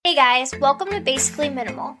guys, welcome to Basically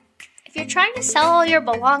Minimal. If you're trying to sell all your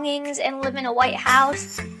belongings and live in a white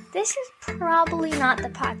house, this is probably not the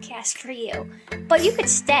podcast for you, but you could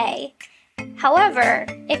stay. However,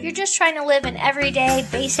 if you're just trying to live an everyday,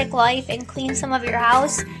 basic life and clean some of your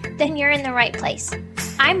house, then you're in the right place.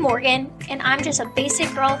 I'm Morgan, and I'm just a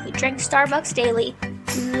basic girl who drinks Starbucks daily,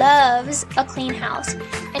 loves a clean house,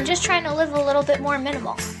 and just trying to live a little bit more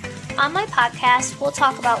minimal. On my podcast, we'll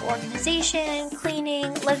talk about organization,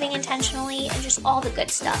 cleaning, living intentionally, and just all the good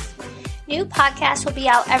stuff. New podcasts will be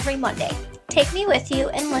out every Monday. Take me with you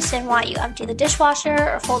and listen while you empty the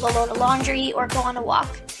dishwasher or fold a load of laundry or go on a walk.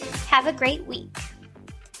 Have a great week.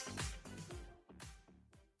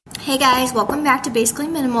 Hey guys, welcome back to Basically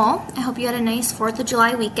Minimal. I hope you had a nice 4th of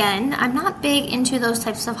July weekend. I'm not big into those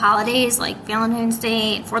types of holidays like Valentine's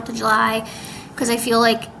Day, 4th of July, because I feel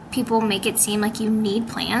like people make it seem like you need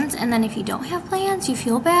plans, and then if you don't have plans, you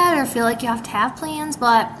feel bad or feel like you have to have plans,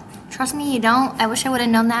 but trust me, you don't. I wish I would have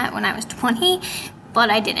known that when I was 20, but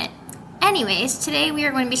I didn't. Anyways, today we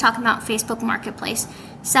are going to be talking about Facebook Marketplace,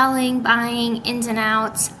 selling, buying, ins and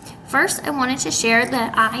outs. First, I wanted to share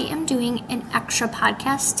that I am doing an extra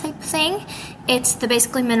podcast type thing. It's the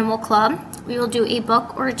Basically Minimal Club. We will do a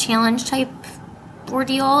book or a challenge type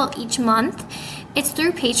ordeal each month. It's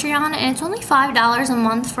through Patreon, and it's only $5 a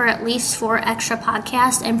month for at least 4 extra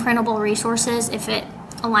podcasts and printable resources if it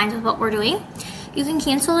aligns with what we're doing. You can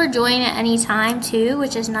cancel or join at any time too,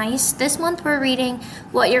 which is nice. This month we're reading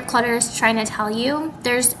What Your Clutter is Trying to Tell You.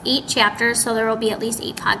 There's 8 chapters, so there will be at least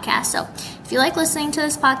 8 podcasts. So if you like listening to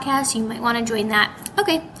this podcast, you might want to join that.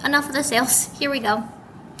 Okay, enough of the sales. Here we go.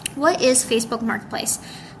 What is Facebook Marketplace?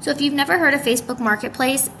 So if you've never heard of Facebook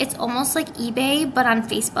Marketplace, it's almost like eBay, but on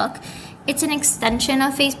Facebook. It's an extension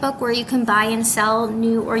of Facebook where you can buy and sell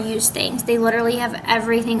new or used things. They literally have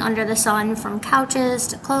everything under the sun, from couches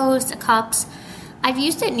to clothes to cups. I've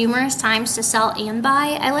used it numerous times to sell and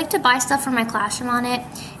buy. I like to buy stuff for my classroom on it.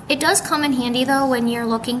 It does come in handy though when you're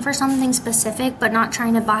looking for something specific but not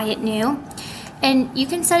trying to buy it new. And you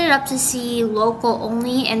can set it up to see local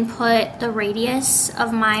only and put the radius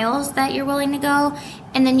of miles that you're willing to go.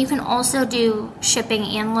 And then you can also do shipping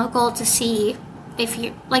and local to see if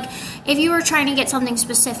you were trying to get something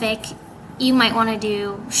specific, you might want to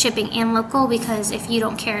do shipping and local, because if you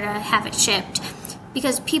don't care to have it shipped,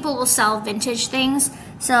 because people will sell vintage things.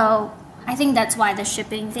 So I think that's why the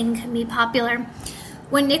shipping thing can be popular.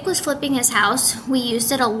 When Nick was flipping his house, we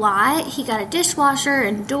used it a lot. He got a dishwasher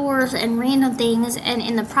and doors and random things, and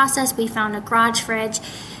in the process we found a garage fridge.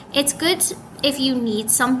 It's good if you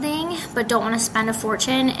need something but don't want to spend a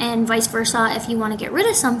fortune, and vice versa if you want to get rid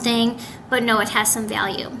of something but know it has some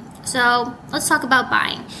value. So let's talk about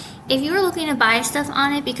buying. If you are looking to buy stuff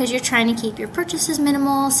on it because you're trying to keep your purchases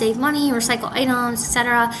minimal, save money, recycle items,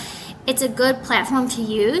 etc., it's a good platform to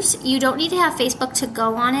use. You don't need to have Facebook to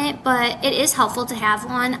go on it, but it is helpful to have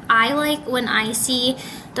one. I like when I see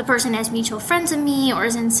the person has mutual friends of me or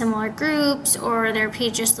is in similar groups or their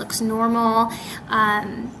page just looks normal.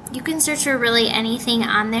 You can search for really anything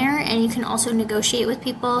on there, and you can also negotiate with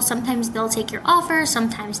people. Sometimes they'll take your offer,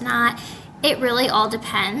 sometimes not. It really all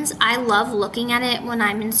depends. I love looking at it when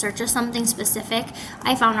I'm in search of something specific.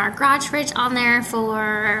 I found our garage fridge on there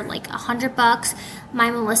for like $100. My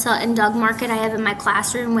Melissa and Doug market I have in my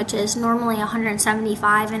classroom, which is normally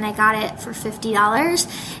 $175, and I got it for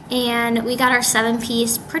 $50. And we got our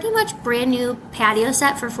 7-piece, pretty much brand new patio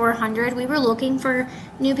set for $400. We were looking for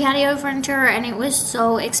new patio furniture, and it was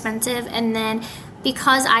so expensive. And then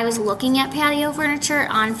because I was looking at patio furniture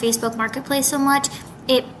on Facebook Marketplace so much,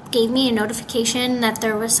 it gave me a notification that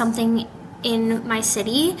there was something in my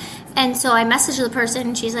city. And so I messaged the person,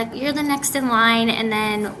 and she's like, "You're the next in line." And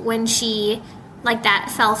then when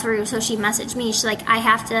that fell through, so she messaged me. She's like, "I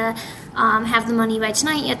have to have the money by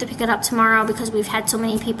tonight. You have to pick it up tomorrow because we've had so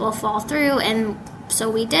many people fall through." And so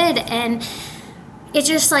we did. And it's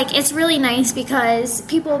just it's really nice because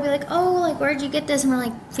people will be like, "Oh, where'd you get this?" And we're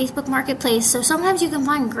like, Facebook Marketplace. So sometimes you can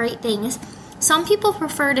find great things. Some people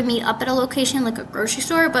prefer to meet up at a location like a grocery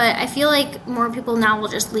store, but I feel like more people now will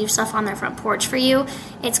just leave stuff on their front porch for you.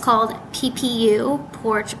 It's called PPU,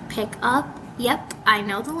 Porch Pickup. Yep, I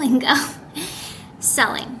know the lingo.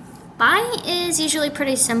 Selling. Buying is usually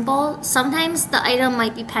pretty simple. Sometimes the item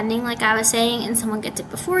might be pending, like I was saying, and someone gets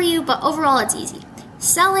it before you, but overall it's easy.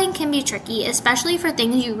 Selling can be tricky, especially for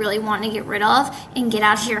things you really want to get rid of and get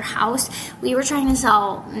out of your house. We were trying to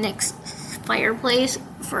sell Nick's fireplace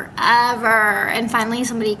forever, and finally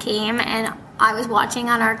somebody came, and I was watching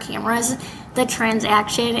on our cameras the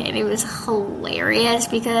transaction, and it was hilarious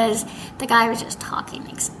because the guy was just talking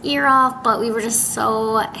his ear off, but we were just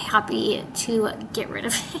so happy to get rid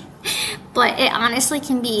of it. But it honestly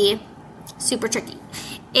can be super tricky.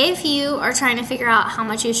 If you are trying to figure out how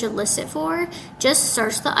much you should list it for, just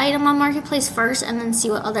search the item on Marketplace first and then see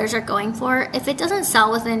what others are going for. If it doesn't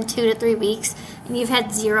sell within 2 to 3 weeks and you've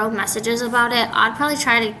had 0 messages about it, I'd probably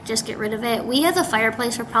try to just get rid of it. We had the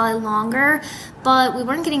fireplace for probably longer, but we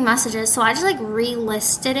weren't getting messages, so I just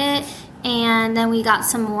relisted it, and then we got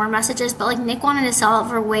some more messages. But Nick wanted to sell it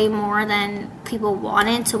for way more than people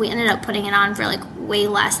wanted, so we ended up putting it on for way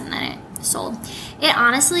less, and then it sold. It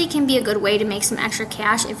honestly can be a good way to make some extra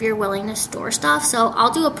cash if you're willing to store stuff. So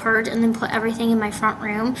I'll do a purge and then put everything in my front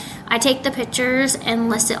room. I take the pictures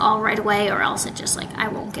and list it all right away, or else it just I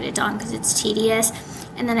won't get it done because it's tedious.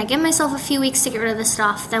 And then I give myself a few weeks to get rid of the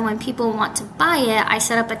stuff. Then when people want to buy it, I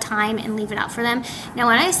set up a time and leave it out for them. Now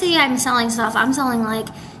when I say I'm selling stuff, I'm selling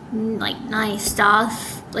nice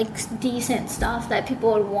stuff, decent stuff that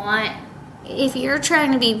people would want. If you're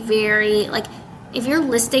trying to be very if you're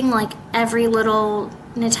listing every little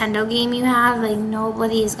Nintendo game you have,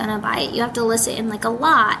 nobody is gonna buy it. You have to list it in a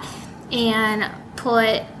lot and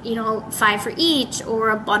put 5 for each, or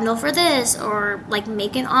a bundle for this, or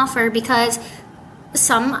make an offer, because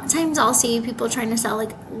sometimes I'll see people trying to sell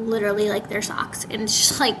literally their socks, and it's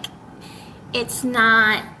just it's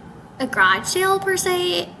not a garage sale per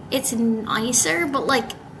se. It's nicer,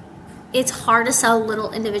 but it's hard to sell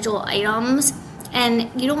little individual items,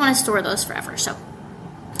 and you don't want to store those forever. So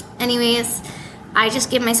anyways, I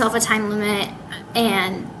just give myself a time limit,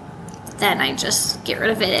 and then I just get rid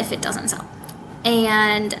of it if it doesn't sell.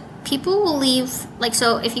 And people will leave,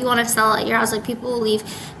 so if you want to sell at your house, people will leave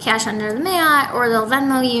cash under the mat, or they'll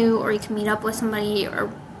Venmo you, or you can meet up with somebody, or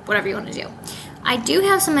whatever you want to do. I do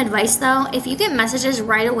have some advice though. If you get messages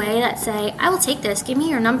right away that say, I will take this, give me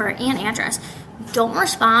your number and address, don't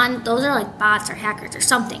respond. Those are bots or hackers or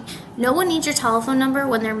something. No one needs your telephone number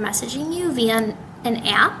when they're messaging you via an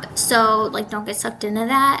app, so don't get sucked into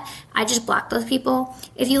that. I just block those people.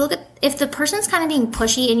 If the person's kind of being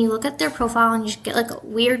pushy and you look at their profile and you just get a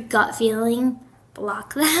weird gut feeling,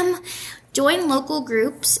 block them. Join local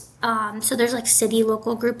groups. So there's city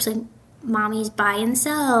local groups, Mommy's Buy and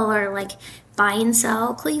Sell, or Buy and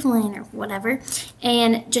Sell Cleveland, or whatever,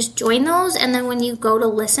 and just join those. And then when you go to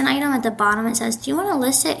list an item, at the bottom it says, do you want to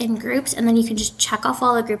list it in groups? And then you can just check off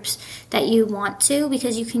all the groups that you want to,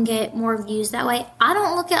 because you can get more views that way. I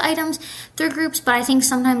don't look at items through groups, but I think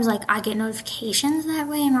sometimes I get notifications that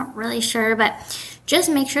way. I'm not really sure, but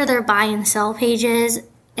just make sure they're buy and sell pages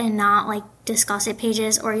and not discuss it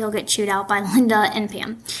pages, or you'll get chewed out by Linda and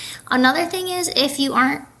Pam. Another thing is, if you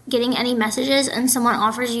aren't getting any messages and someone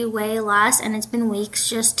offers you way less and it's been weeks,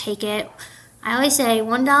 just take it. I always say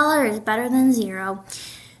 $1 is better than 0.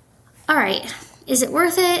 All right, is it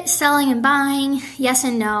worth it selling and buying? Yes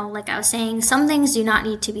and no. Like I was saying, some things do not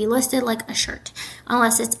need to be listed, like a shirt,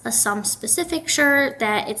 unless it's some specific shirt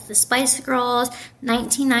that it's the Spice Girls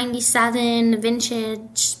 1997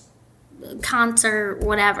 vintage concert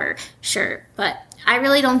whatever shirt. But I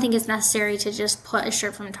really don't think it's necessary to just put a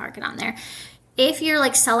shirt from Target on there. If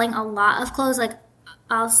you're selling a lot of clothes, not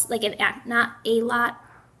a lot,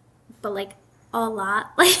 but a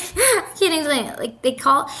lot, I can't explain it. They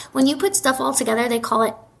call, when you put stuff all together, they call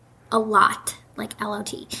it a lot,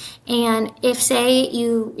 L-O-T. And if say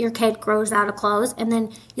your kid grows out of clothes, and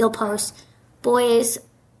then you'll post boys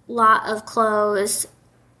lot of clothes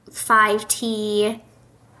 5T,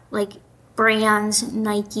 brands,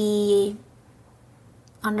 Nike,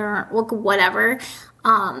 Under, whatever,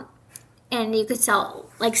 and you could sell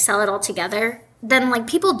it all together, then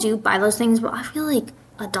people do buy those things. But I feel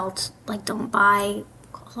adults don't buy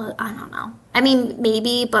clothes. I don't know. I mean,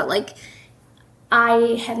 maybe, but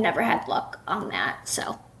I have never had luck on that.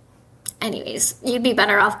 So anyways, you'd be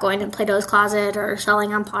better off going to Plato's Closet or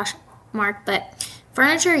selling on Poshmark. But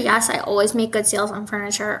furniture, yes, I always make good sales on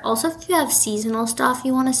furniture. Also, if you have seasonal stuff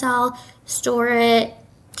you want to sell, store it.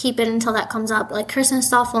 Keep it until that comes up. Christmas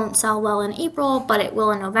stuff won't sell well in April, but it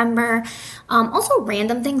will in November. Also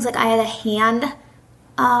random things, I had a hand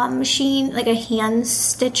machine, a hand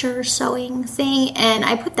stitcher sewing thing, and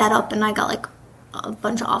I put that up and I got a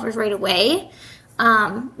bunch of offers right away.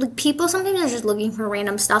 People sometimes are just looking for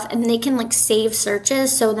random stuff, and they can save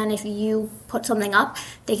searches, so then if you put something up,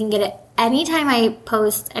 they can get it. Anytime I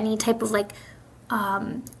post any type of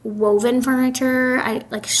woven furniture, I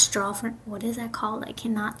straw what is that called? I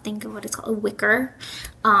cannot think of what it's called. A wicker.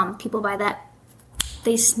 People buy that.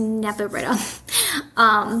 they snap it right up.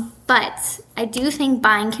 But I do think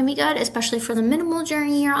buying can be good, especially for the minimal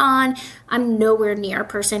journey you're on. I'm nowhere near a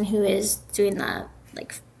person who is doing the,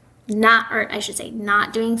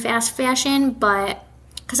 not doing fast fashion, but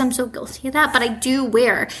because I'm so guilty of that. But I do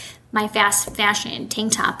wear my fast fashion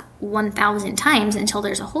tank top 1,000 times until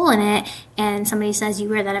there's a hole in it and somebody says you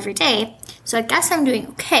wear that every day. So I guess I'm doing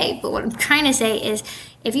okay. But what I'm trying to say is,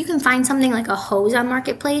 if you can find something like a hose on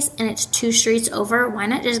Marketplace and it's 2 streets over, why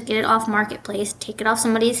not just get it off Marketplace, take it off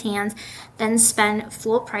somebody's hands, then spend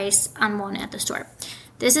full price on one at the store?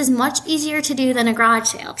 This is much easier to do than a garage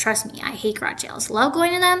sale. Trust me, I hate garage sales. Love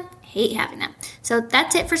going to them, hate having them. So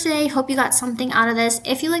that's it for today. Hope you got something out of this.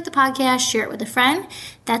 If you like the podcast, share it with a friend.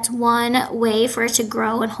 That's one way for it to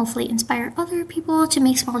grow and hopefully inspire other people to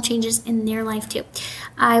make small changes in their life too.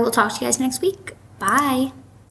 I will talk to you guys next week. Bye.